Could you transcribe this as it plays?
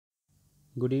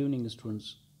Good evening,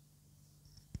 students.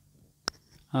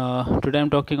 Today I'm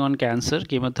talking on cancer,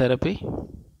 chemotherapy,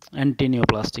 and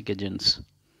neoplastic agents.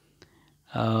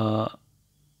 Uh,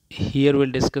 Here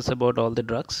we'll discuss about all the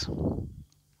drugs.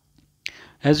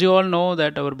 As you all know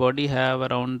that our body have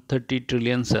around 30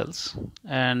 trillion cells,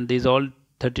 and these all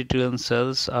 30 trillion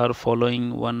cells are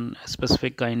following one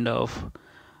specific kind of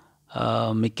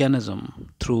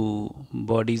mechanism through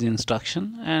body's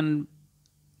instruction and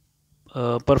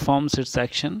performs its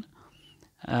action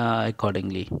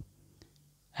accordingly.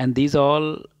 And these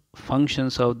all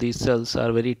functions of these cells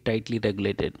are very tightly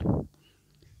regulated.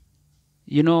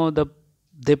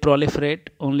 They proliferate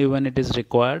only when it is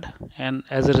required, and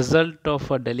as a result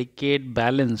of a delicate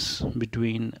balance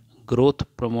between growth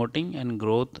promoting and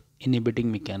growth inhibiting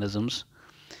mechanisms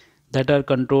that are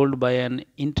controlled by an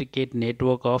intricate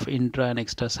network of intra and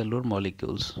extracellular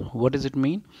molecules. What does it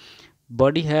mean?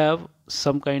 Body have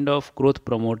some kind of growth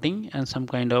promoting and some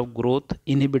kind of growth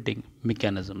inhibiting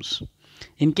mechanisms.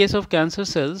 In case of cancer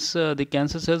cells, the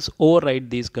cancer cells override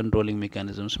these controlling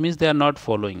mechanisms, means they are not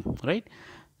following, right?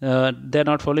 They are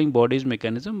not following body's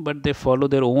mechanism, but they follow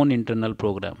their own internal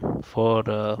program for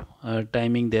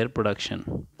timing their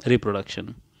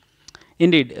reproduction.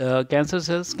 Indeed, cancer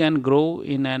cells can grow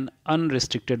in an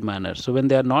unrestricted manner. So when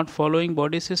they are not following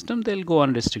body system, they'll go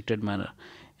unrestricted manner.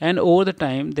 And over the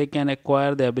time, they can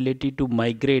acquire the ability to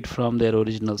migrate from their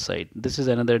original site. This is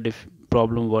another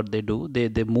problem what they do. They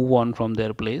move on from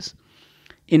their place,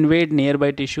 invade nearby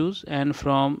tissues, and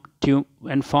form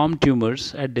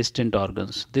tumors at distant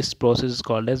organs. This process is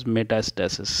called as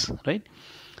metastasis, right?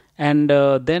 And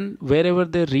then wherever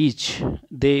they reach,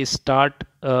 they start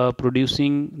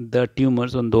producing the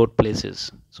tumors on those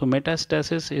places. So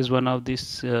metastasis is one of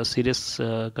these serious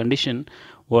condition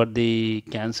what the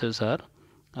cancers are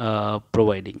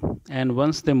providing. And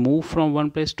once they move from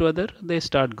one place to other, they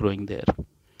start growing there.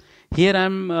 Here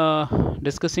I'm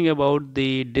discussing about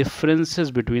the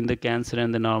differences between the cancer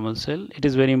and the normal cell. It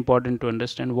is very important to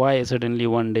understand why suddenly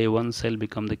one day one cell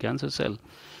become the cancer cell.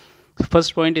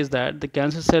 First point is that the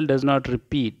cancer cell does not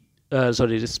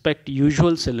respect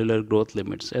usual cellular growth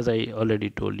limits, as I already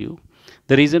told you.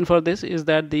 The reason for this is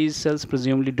that these cells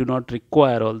presumably do not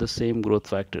require all the same growth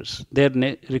factors. Their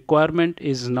requirement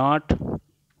is not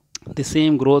the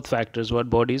same growth factors what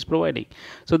body is providing.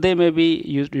 So they may be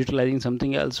utilizing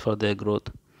something else for their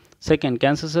growth. Second,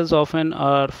 cancer cells often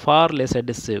are far less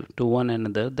adhesive to one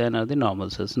another than are the normal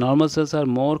cells. Normal cells are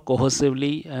more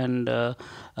cohesively and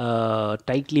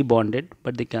tightly bonded,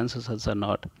 but the cancer cells are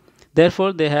not.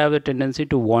 Therefore, they have a tendency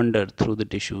to wander through the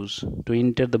tissues, to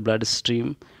enter the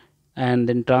bloodstream, and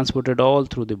then transported all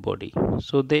through the body.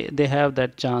 So they have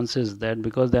that chances that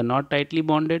because they are not tightly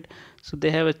bonded, so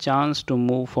they have a chance to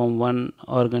move from one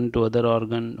organ to other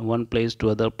organ, one place to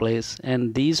other place,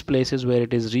 and these places where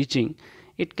it is reaching,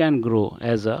 it can grow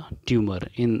as a tumor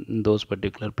in those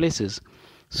particular places.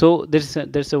 So there's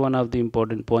a one of the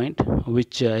important point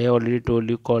which I already told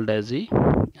you called as the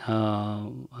uh,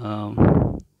 uh,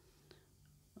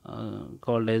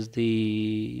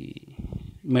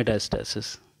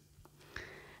 metastasis.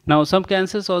 Now, some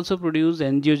cancers also produce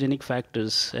angiogenic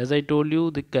factors. As I told you,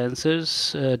 the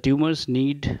tumors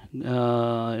need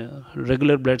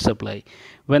regular blood supply.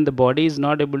 When the body is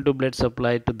not able to blood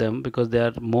supply to them because they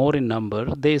are more in number,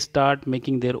 they start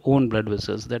making their own blood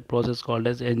vessels. That process called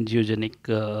as angiogenic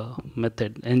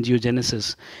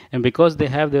angiogenesis. And because they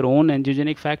have their own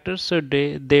angiogenic factors, so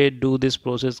they do this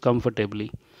process comfortably.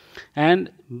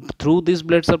 And through this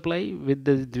blood supply with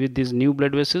these new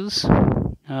blood vessels,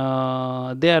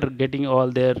 they are getting all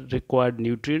their required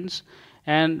nutrients,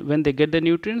 and when they get the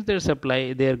nutrients, their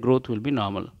growth will be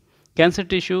normal. Cancer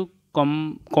tissue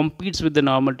competes with the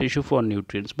normal tissue for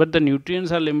nutrients, but the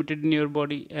nutrients are limited in your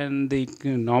body, and the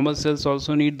normal cells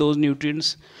also need those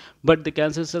nutrients, but the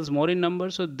cancer cells more in number,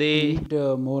 so they need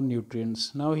more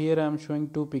nutrients. Now here I am showing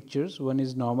two pictures. One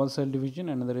is normal cell division,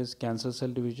 another is cancer cell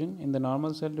division. In the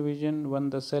normal cell division, when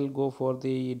the cell go for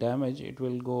the damage, it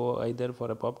will go either for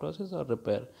apoptosis or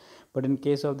repair. But in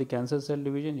case of the cancer cell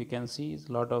division, you can see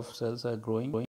a lot of cells are growing